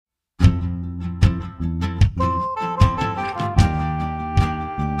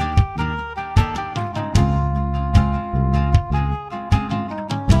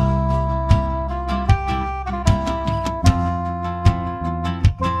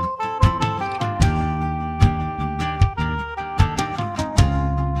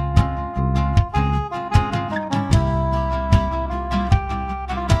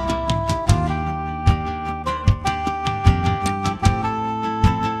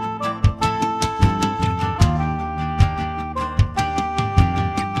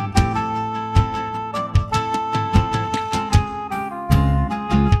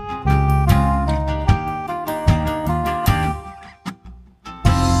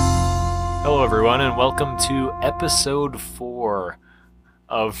Hello, everyone, and welcome to episode 4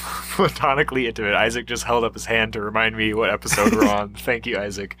 of Platonically Intimate. Isaac just held up his hand to remind me what episode we're on. Thank you,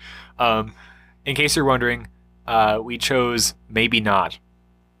 Isaac. In case you're wondering, we chose Maybe Not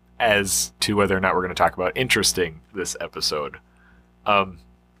as to whether or not we're going to talk about interesting this episode. But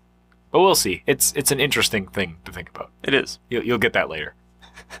we'll see. It's an interesting thing to think about. It is. You'll get that later.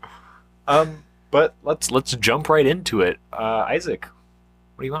 But let's jump right into it. Isaac,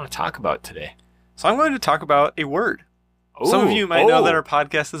 what do you want to talk about today? So I'm going to talk about a word. Some of you might know that our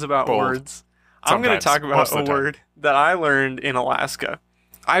podcast is about words. I'm going to talk about a word that I learned in Alaska.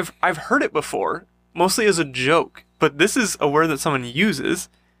 I've heard it before, mostly as a joke, but this is a word that someone uses.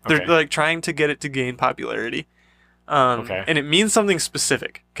 They're like trying to get it to gain popularity. And it means something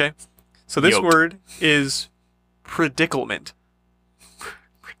specific, okay? So this word is predicament.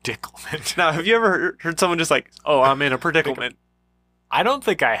 Predicament. Now, have you ever heard someone just like, oh, I'm in a predicament? I don't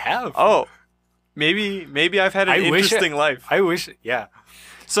think I have. Oh, maybe I've had an interesting life. I wish, yeah.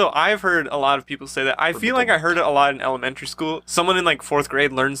 So I've heard a lot of people say that. I feel like I heard it a lot in elementary school. Someone in like 4th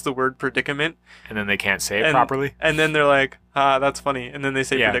grade learns the word predicament. And then they can't say it properly. And then they're like, that's funny. And then they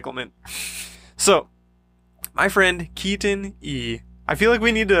say predicament. So my friend Keaton E. I feel like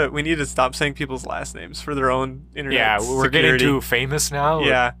we need to stop saying people's last names for their own internet security. We're getting too famous now.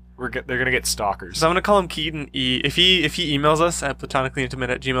 Yeah. They're going to get stalkers. So I'm going to call him Keaton E. If he emails us at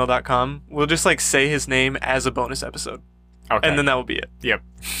platonicallyintimate@gmail.com, we'll just like say his name as a bonus episode. Okay. And then that will be it. Yep.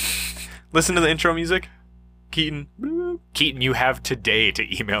 Listen to the intro music. Keaton. Keaton, you have today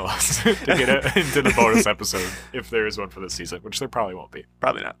to email us to get into the bonus episode, if there is one for this season, which there probably won't be.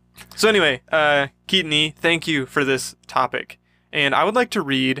 Probably not. So anyway, Keaton E., thank you for this topic. And I would like to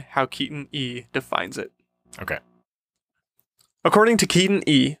read how Keaton E. defines it. Okay. According to Keaton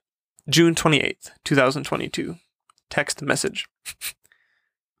E., June 28th, 2022. Text message.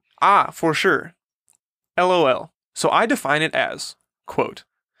 For sure. LOL. So I define it as, quote,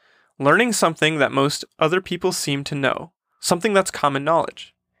 learning something that most other people seem to know, something that's common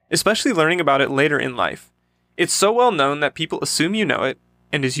knowledge, especially learning about it later in life. It's so well known that people assume you know it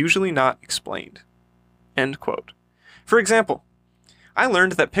and is usually not explained. End quote. For example, I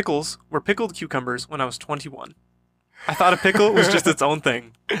learned that pickles were pickled cucumbers when I was 21. I thought a pickle was just its own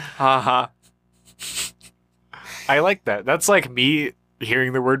thing. Ha ha. I like that. That's like me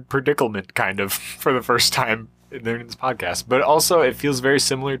hearing the word predicament kind of for the first time in this podcast. But also it feels very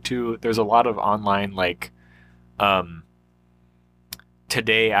similar to, there's a lot of online like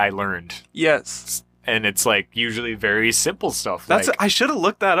today I learned. Yes. And it's like usually very simple stuff. I should have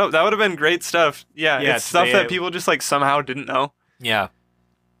looked that up. That would have been great stuff. Yeah, it's stuff that people just like somehow didn't know. Yeah.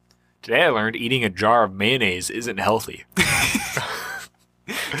 Today I learned eating a jar of mayonnaise isn't healthy.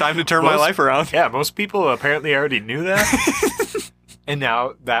 Time to turn my life around. Yeah, most people apparently already knew that. And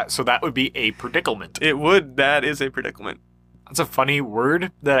now that would be a predicament. It would. That is a predicament. That's a funny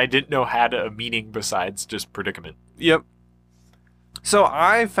word that I didn't know had a meaning besides just predicament. Yep. So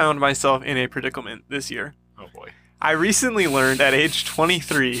I found myself in a predicament this year. Oh boy. I recently learned at age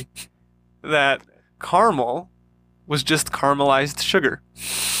 23 that caramel was just caramelized sugar.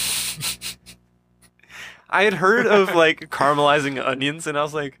 I had heard of like caramelizing onions and I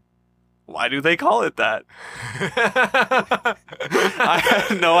was like, why do they call it that? I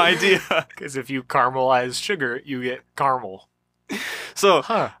had no idea. Because if you caramelize sugar, you get caramel. So,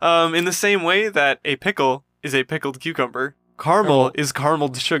 in the same way that a pickle is a pickled cucumber, caramel is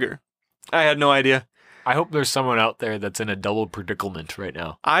carameled sugar. I had no idea. I hope there's someone out there that's in a double predicament right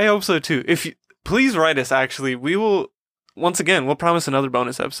now. I hope so too. Please write us, actually. We will, once again, we'll promise another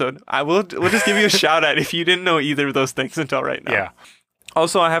bonus episode. We'll just give you a shout out if you didn't know either of those things until right now. Yeah.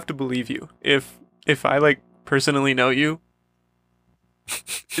 Also, I have to believe you. If I like personally know you,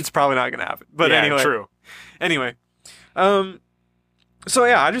 it's probably not gonna happen. But anyway. True. Anyway. So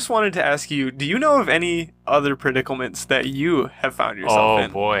yeah, I just wanted to ask you, do you know of any other predicaments that you have found yourself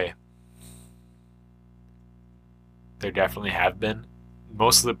in? Oh boy. There definitely have been.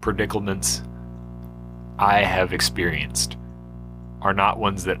 Most of the predicaments I have experienced are not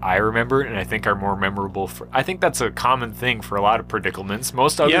ones that I remember and I think are more memorable I think that's a common thing for a lot of predicaments.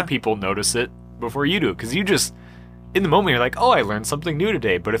 Most other people notice it before you do, because you just, in the moment, you're like, oh, I learned something new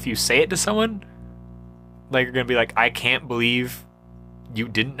today. But if you say it to someone, like, you're going to be like, I can't believe you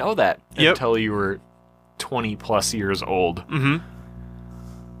didn't know that until you were 20 plus years old. Mm-hmm.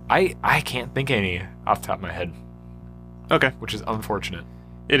 I can't think of any off the top of my head. Okay. Which is unfortunate.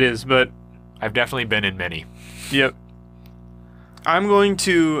 It is, but I've definitely been in many. Yep. I'm going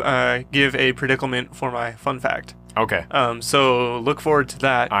to give a predicament for my fun fact. Okay. So look forward to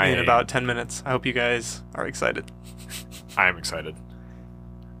that in about 10 minutes. I hope you guys are excited. I am excited.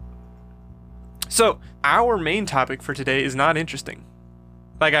 So our main topic for today is not interesting.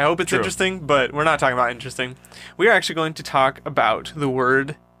 Like, I hope it's True. interesting, but we're not talking about interesting. We are actually going to talk about the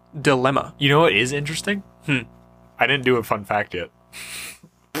word dilemma. You know what is interesting? I didn't do a fun fact yet.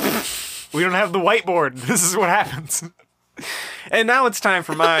 We don't have the whiteboard. This is what happens. And now it's time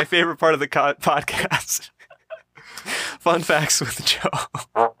for my favorite part of the podcast. Fun facts with Joe.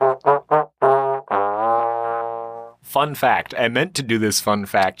 Fun fact. I meant to do this fun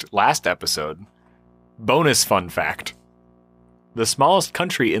fact last episode. Bonus fun fact. The smallest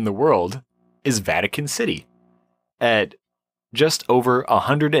country in the world is Vatican City at just over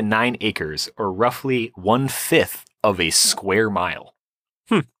 109 acres, or roughly 1/5 of a square mile.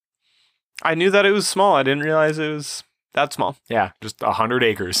 I knew that it was small. I didn't realize it was that small. Yeah, just 100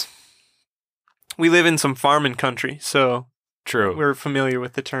 acres. We live in some farming country, so True. we're familiar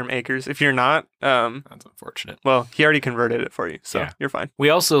with the term acres. If you're not, That's unfortunate. well, he already converted it for you, so Yeah. you're fine.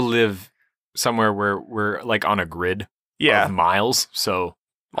 We also live somewhere where we're like on a grid Yeah. of miles, so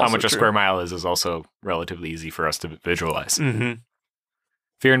how Also much a true. square mile is also relatively easy for us to visualize. Mm-hmm.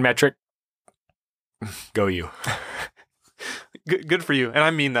 If you're in metric, go you. Good for you, and I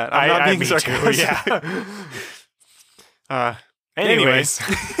mean that. I'm not being me too, sarcastic. yeah. Anyways.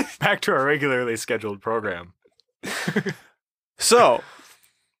 Back to our regularly scheduled program. So,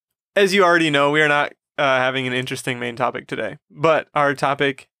 as you already know, we are not having an interesting main topic today, but our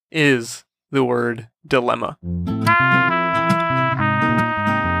topic is the word dilemma.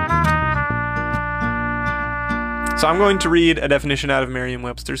 So I'm going to read a definition out of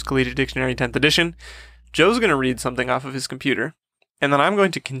Merriam-Webster's Collegiate Dictionary 10th edition. Joe's going to read something off of his computer, and then I'm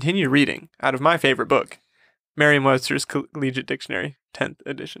going to continue reading out of my favorite book, Merriam-Webster's Collegiate Dictionary 10th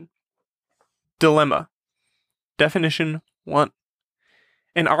edition. Dilemma. Definition 1.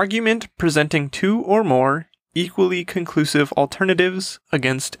 An argument presenting two or more equally conclusive alternatives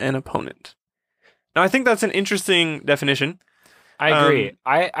against an opponent. Now, I think that's an interesting definition. I agree.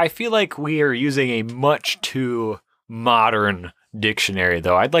 I feel like we are using a much too modern dictionary,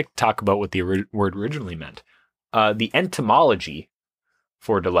 though. I'd like to talk about what the word originally meant. The etymology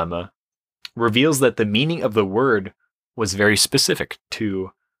for dilemma reveals that the meaning of the word was very specific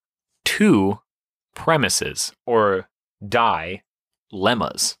to two premises, or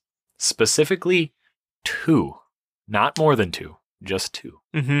dilemmas. Specifically, two. Not more than two, just two.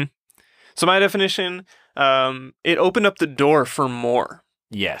 Mm-hmm. So my definition, it opened up the door for more.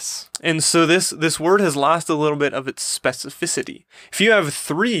 Yes. And so this word has lost a little bit of its specificity. If you have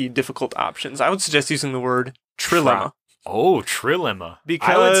three difficult options, I would suggest using the word trilemma. Oh, trilemma.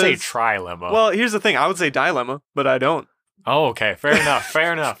 Because I would say trilemma. Well, here's the thing. I would say dilemma, but I don't. Oh, okay. Fair enough.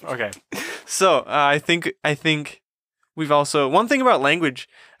 Fair enough. Okay. So I think we've also, one thing about language,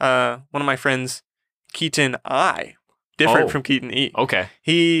 one of my friends, Keaton I, different from Keaton E. Okay.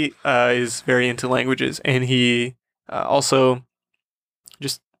 He is very into languages, and he also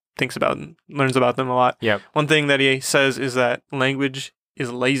just thinks about and learns about them a lot. Yep. One thing that he says is that language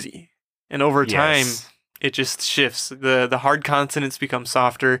is lazy, and over time it just shifts. The hard consonants become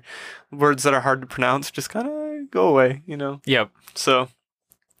softer. Words that are hard to pronounce just kind of go away, you know? Yep. So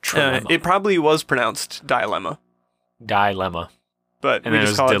Trilemma. it probably was pronounced dilemma, Dilemma. but And we then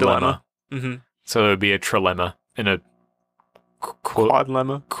just it was call it dilemma. dilemma. Mm-hmm. So it would be a trilemma and a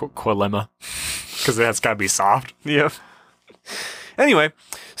Quadlemma. qualemma. Because that's got to be soft. Yep. Anyway,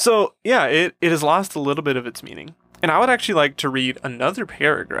 so yeah, it has lost a little bit of its meaning. And I would actually like to read another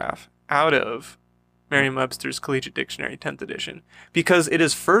paragraph out of Merriam-Webster's Collegiate Dictionary 10th edition, because it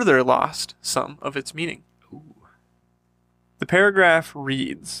has further lost some of its meaning. The paragraph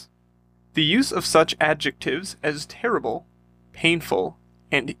reads, "The use of such adjectives as terrible, painful,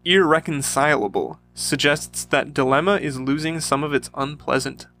 and irreconcilable suggests that dilemma is losing some of its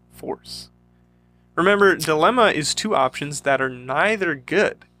unpleasant force." Remember, dilemma is two options that are neither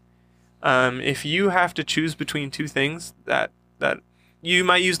good. If you have to choose between two things, that you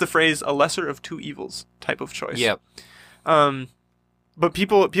might use the phrase "a lesser of two evils" type of choice. Yep. But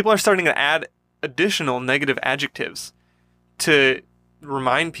people are starting to add additional negative adjectives to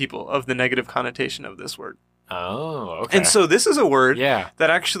remind people of the negative connotation of this word. Oh, okay. And so this is a word yeah. that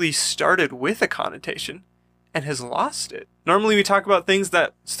actually started with a connotation and has lost it. Normally we talk about things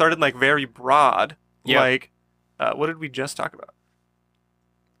that started like very broad, Yep. like, what did we just talk about?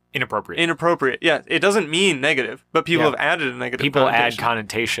 Inappropriate. Inappropriate. Yeah, it doesn't mean negative, but people Yeah. have added a negative People add connotation.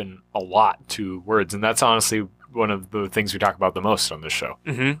 connotation a lot to words, and that's honestly one of the things we talk about the most on this show.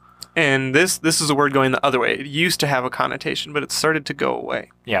 Mm-hmm. And this is a word going the other way. It used to have a connotation, but it started to go away.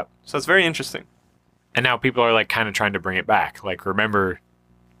 Yep. So it's very interesting. And now people are like kind of trying to bring it back. Like, remember,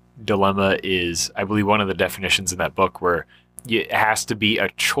 dilemma is, I believe, one of the definitions in that book where it has to be a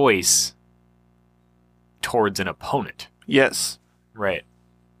choice towards an opponent. Yes. Right.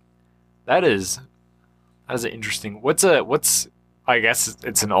 That is an interesting. I guess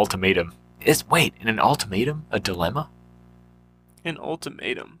it's an ultimatum. In an ultimatum a dilemma? An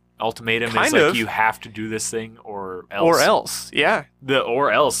ultimatum. Ultimatum is Kind like of. you have to do this thing or else. Or else. Yeah, The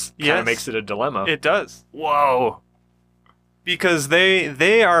or else kind Yes. of makes it a dilemma. it does. Whoa. Because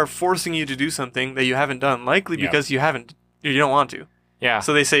they are forcing you to do something that you haven't done, likely Yeah. because you don't want to. Yeah.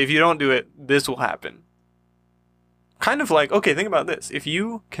 So they say if you don't do it, this will happen. Kind of like, okay, think about this. If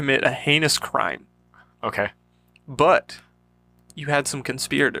you commit a heinous crime, Okay. but you had some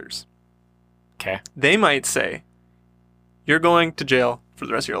conspirators, Okay. they might say, you're going to jail for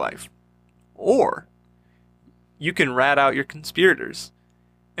the rest of your life. Or you can rat out your conspirators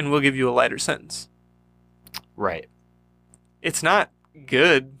and we'll give you a lighter sentence. Right. It's not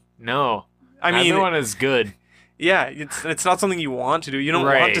good. No. I mean, Neither one is good. yeah, it's not something you want to do. You don't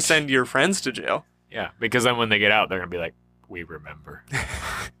want Right. to send your friends to jail. Yeah, because then when they get out, they're gonna be like, "We remember."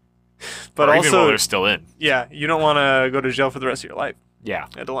 But or even while also, they're still in. yeah, you don't want to go to jail for the rest of your life. Yeah.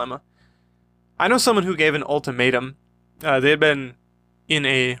 A dilemma. I know someone who gave an ultimatum. They had been in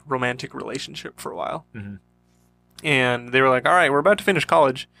a romantic relationship for a while. Mhm. And they were like, all right, we're about to finish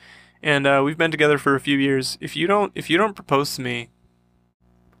college. And we've been together for a few years. If you don't propose to me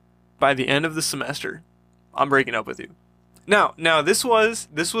by the end of the semester, I'm breaking up with you. Now this was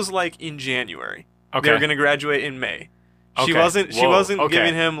like in January. Okay. They were gonna graduate in May. She Okay. wasn't Whoa, okay.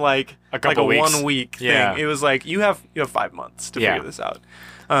 giving him like A couple like a weeks. 1 week thing. Yeah. It was like you have 5 months to Yeah. figure this out.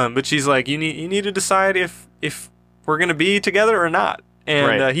 But she's like, you need to decide if we're gonna be together or not. And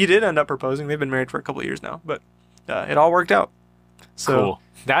Right. he did end up proposing. They've been married for a couple of years now, but it all worked out. So Cool.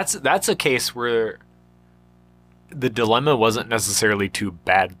 That's a case where the dilemma wasn't necessarily two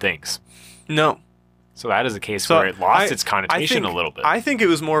bad things. no, So that is a case So where it lost I- its connotation a little bit. I think it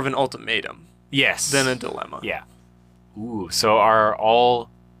was more of an ultimatum yes. than a dilemma. Yeah. Ooh. So are all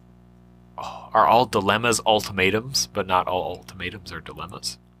dilemmas ultimatums, but not all ultimatums are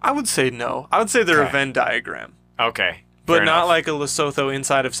dilemmas? I would say no. I would say they're a Okay. Venn diagram, Okay. but fair not enough. like a Lesotho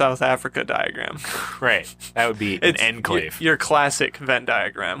inside of South Africa diagram. Right. That would be an enclave. Your classic Venn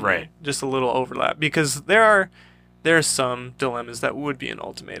diagram, Right. Just a little overlap because there are some dilemmas that would be an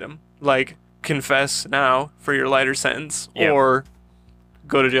ultimatum, like confess now for your lighter sentence, Yep. or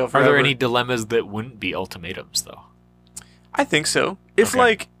go to jail Are forever. there any dilemmas that wouldn't be ultimatums though? I think so. If Okay.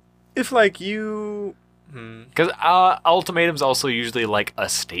 you, Because ultimatums also usually like a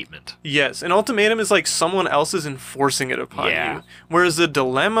statement. yes, an ultimatum is like someone else is enforcing it upon Yeah. you, whereas a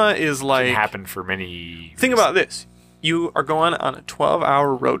dilemma is Can like happen for many. think about this. You are going on a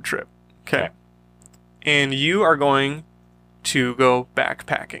 12-hour road trip. Okay. Okay. And you are going to go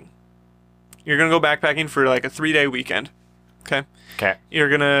backpacking. You're going to go backpacking for like a 3-day weekend. Okay. Okay. You're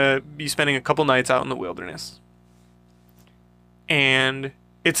going to be spending a couple nights out in the wilderness. And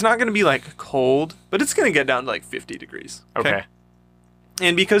it's not going to be like cold, but it's going to get down to like 50 degrees. Okay.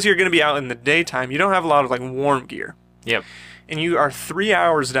 And because you're going to be out in the daytime, you don't have a lot of like warm gear. Yep. And you are 3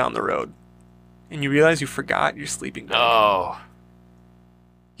 hours down the road. And you realize you forgot your sleeping bag. Oh.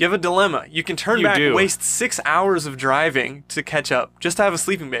 You have a dilemma. You can turn You back, do. waste 6 hours of driving to catch up, just to have a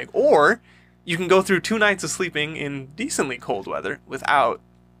sleeping bag. Or you can go through 2 nights of sleeping in decently cold weather without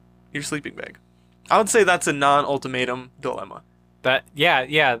your sleeping bag. I would say that's a non-ultimatum dilemma. That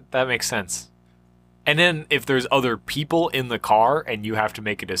that makes sense. And then if there's other people in the car and you have to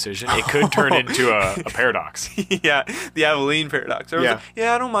make a decision, it could turn into a paradox. Yeah, the Aveline paradox. Yeah.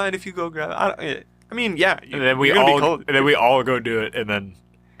 Yeah, I don't mind if you go grab it. I mean, yeah. And then you're gonna be cold. we all go do it, and then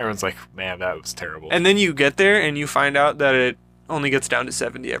everyone's like, "Man, that was terrible." And then you get there and you find out that it only gets down to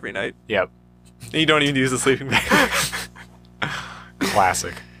 70 every night. Yep, And you don't even use the sleeping bag.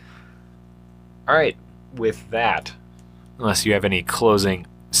 classic. All right, with that, unless you have any closing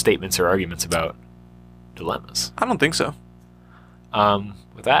statements or arguments about dilemmas, I don't think so.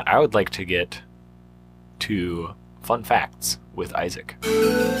 with that, I would like to get to fun facts with Isaac.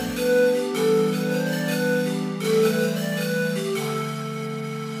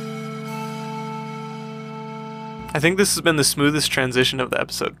 I think this has been the smoothest transition of the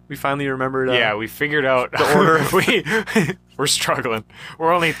episode. We finally remembered. Yeah, we figured out the order. we're struggling.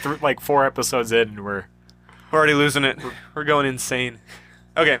 We're only like 4 episodes in, and we're already losing it. We're going insane.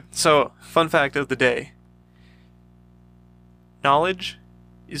 Okay, so fun fact of the day. Knowledge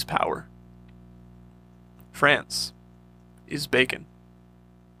is power. France is bacon.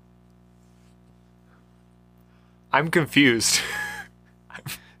 I'm confused.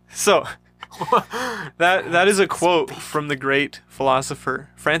 So that is a quote from the great philosopher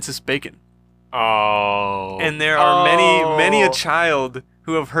Francis Bacon. Oh. And there are many a child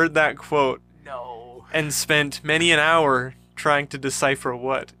who have heard that quote no. and spent many an hour trying to decipher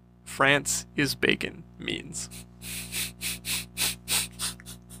what France is bacon means.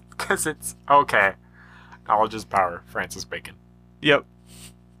 Because it's... Okay. Knowledge is power. Francis Bacon. Yep.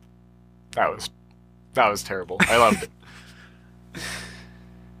 That was terrible. I loved it.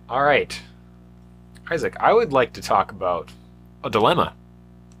 All right. Isaac, I would like to talk about a dilemma,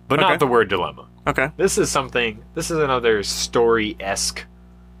 but Okay. not the word dilemma. Okay. This is another story-esque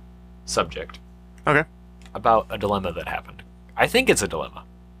subject Okay. about a dilemma that happened. I think it's a dilemma.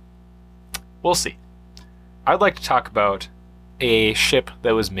 We'll see. I'd like to talk about a ship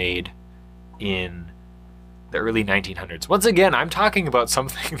that was made in the early 1900s. Once again, I'm talking about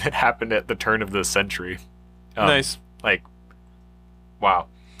something that happened at the turn of the century. Nice. Like, wow.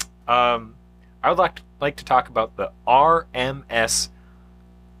 I would like to talk about the RMS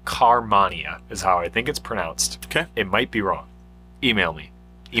Carmania, is how I think it's pronounced. Okay. It might be wrong. Email me.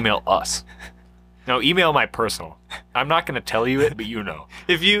 Email us. No, email my personal. I'm not going to tell you it, but you know.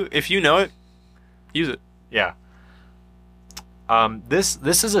 If you know it, use it. Yeah.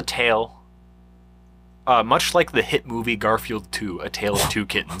 This is a tale, much like the hit movie Garfield 2, A Tale of Two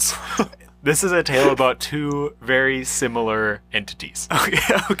Kittens. This is a tale about two very similar entities.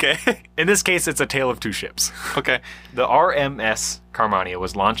 Okay. In this case, it's a tale of two ships. Okay. The RMS Carmania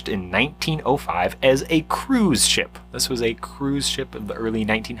was launched in 1905 as a cruise ship. This was a cruise ship of the early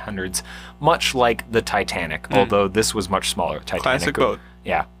 1900s, much like the Titanic, although this was much smaller. Titanic, Classic boat.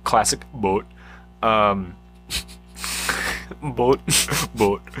 Yeah, classic boat.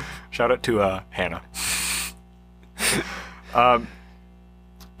 Boat. Shout out to Hannah.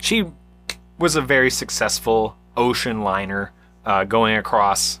 She was a very successful ocean liner going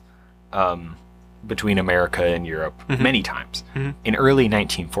across between America and Europe many times. In early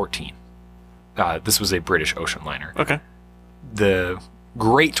 1914, this was a British ocean liner. Okay. The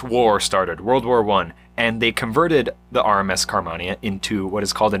Great War started, World War I, and they converted the RMS Carmania into what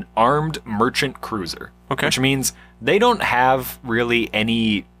is called an armed merchant cruiser. Okay. Which means they don't have really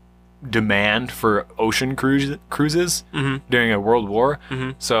any demand for ocean cruises during a world war.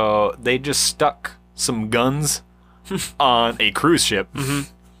 So they just stuck some guns on a cruise ship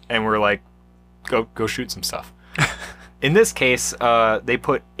and were like, go shoot some stuff. In this case, they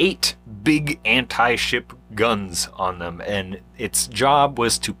put 8 big anti-ship guns on them, and its job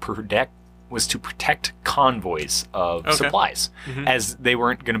was to protect convoys of supplies, as they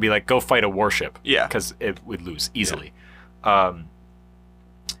weren't going to be like, go fight a warship, because it would lose easily.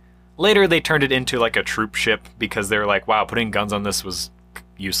 Later, they turned it into like a troop ship because they were like, wow, putting guns on this was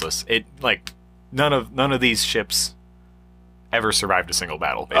useless. None of these ships ever survived a single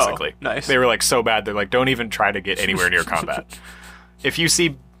battle, basically. Oh, nice. They were like so bad, they're like, don't even try to get anywhere near combat. If you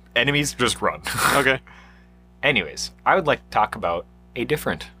see enemies, just run. Okay. Anyways, I would like to talk about a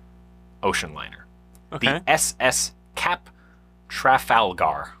different ocean liner. Okay. The SS Cap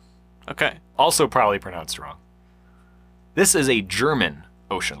Trafalgar. Okay. Also probably pronounced wrong. This is a German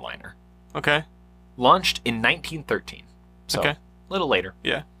ocean liner. Okay. Launched in 1913. So, Okay. a little later.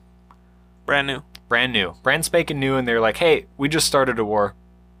 Yeah. Brand new. Brand new. Brand spanking new, and they're like, hey, we just started a war.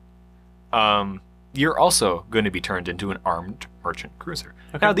 You're also going to be turned into an armed merchant cruiser.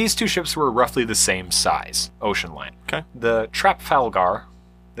 Okay. Now, these two ships were roughly the same size, ocean line. Okay. The Cap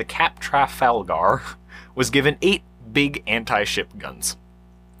Trafalgar, was given 8 big anti-ship guns.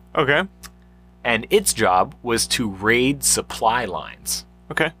 Okay. And its job was to raid supply lines.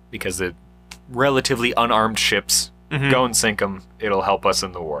 Okay. Because the relatively unarmed ships, go and sink them, it'll help us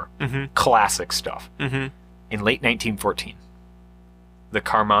in the war. Classic stuff. In late 1914, the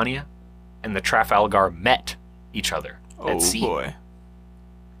Carmania and the Trafalgar met each other at sea. Oh boy.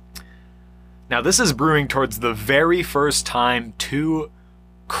 Now this is brewing towards the very first time 2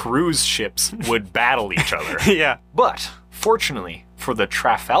 cruise ships would battle each other. Yeah. But fortunately for the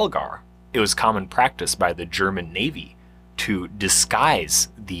Trafalgar, it was common practice by the German Navy to disguise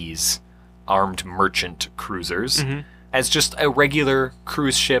these armed merchant cruisers as just a regular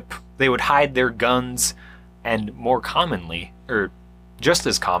cruise ship. They would hide their guns, and more commonly, or just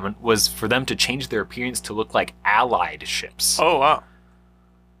as common, was for them to change their appearance to look like Allied ships. Oh wow.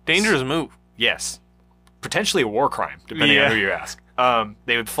 Dangerous move. Yes. Potentially a war crime, depending Yeah. on who you ask.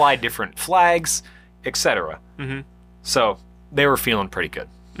 They would fly different flags, etc. So they were feeling pretty good.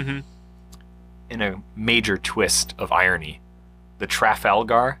 In a major twist of irony, the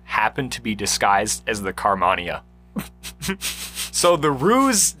Trafalgar happened to be disguised as the Carmania. So the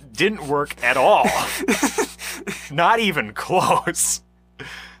ruse didn't work at all. Not even close.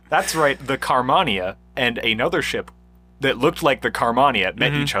 That's right, the Carmania and another ship that looked like the Carmania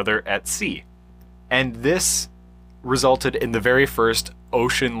met each other at sea. And this resulted in the very first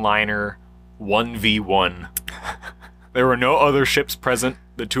ocean liner 1v1. There were no other ships present.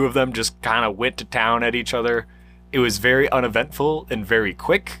 The two of them just kind of went to town at each other. It was very uneventful and very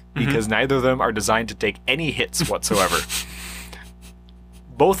quick because neither of them are designed to take any hits whatsoever.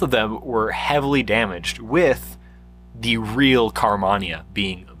 Both of them were heavily damaged, with the real Carmania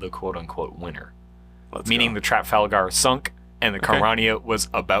being the quote-unquote winner. Meaning the Trafalgar sunk and the Carmania was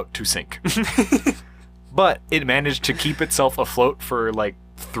about to sink. But it managed to keep itself afloat for like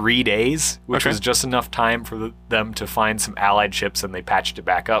 3 days, which was just enough time for them to find some allied ships, and they patched it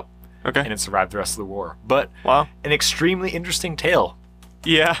back up. And it survived the rest of the war. But an extremely interesting tale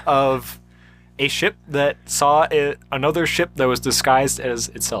of a ship that saw another ship that was disguised as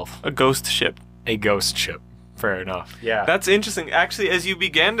itself. A ghost ship. A ghost ship. Fair enough. Yeah. That's interesting. Actually, as you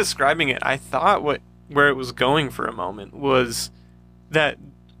began describing it, I thought where it was going for a moment was that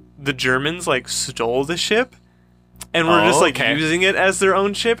the Germans like stole the ship and were just like using it as their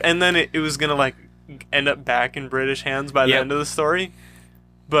own ship, and then it was gonna like end up back in British hands by the end of the story.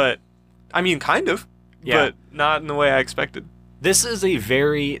 But I mean, kind of, but not in the way I expected. This is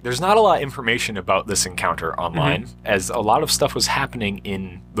there's not a lot of information about this encounter online, as a lot of stuff was happening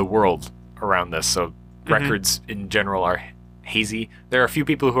in the world around this, so records in general are hazy. There are a few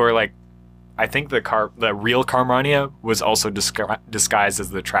people who are like, I think the real Carmania was also disguised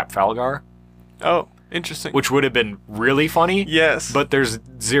as the Trafalgar. Oh, interesting. Which would have been really funny. Yes. But there's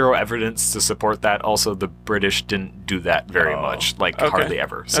zero evidence to support that. Also, the British didn't do that very much, like hardly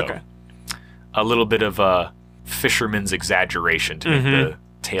ever. So a little bit of a fisherman's exaggeration to make the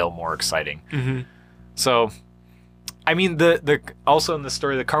tale more exciting. So, I mean, also in the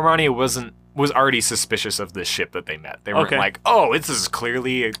story, the Carmania was already suspicious of this ship that they met. They weren't like, oh, this is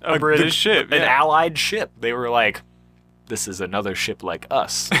clearly a British ship, an allied ship. They were like, this is another ship like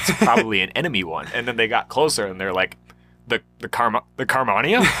us. It's probably an enemy one. And then they got closer and they're like, the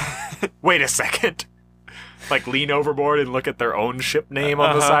Carmania? Wait a second. Like lean overboard and look at their own ship name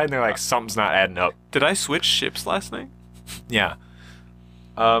on the side, and they're like, something's not adding up. Did I switch ships last night? Yeah.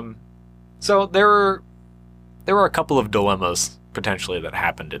 So there were a couple of dilemmas potentially that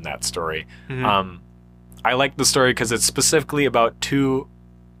happened in that story. I like the story because it's specifically about two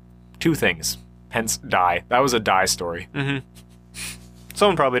things. Hence, die. That was a die story.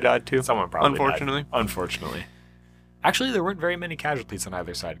 Someone probably died too. Someone probably died. Unfortunately. Actually, there weren't very many casualties on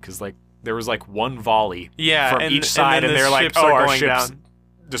either side because like there was like one volley from each side, and they're like, "Oh, our ship's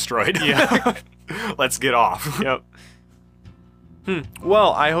destroyed. Yeah, let's get off." Yep.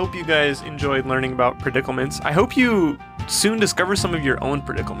 Well, I hope you guys enjoyed learning about predicaments. I hope you soon discover some of your own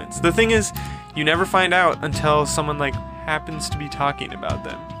predicaments. The thing is, you never find out until someone like happens to be talking about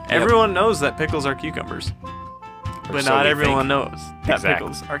them. Everyone knows that pickles are cucumbers, but not everyone knows that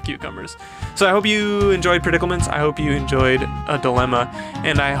pickles are cucumbers. So I hope you enjoyed predicaments. I hope you enjoyed a dilemma,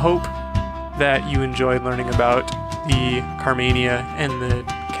 and I hope that you enjoyed learning about the Carmania and the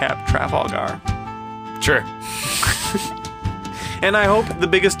Cap Trafalgar. Sure. And I hope the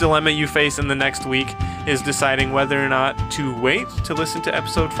biggest dilemma you face in the next week is deciding whether or not to wait to listen to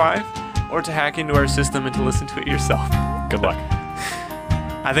episode 5 or to hack into our system and to listen to it yourself. Good luck.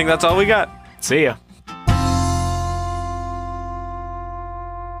 I think that's all we got. See ya.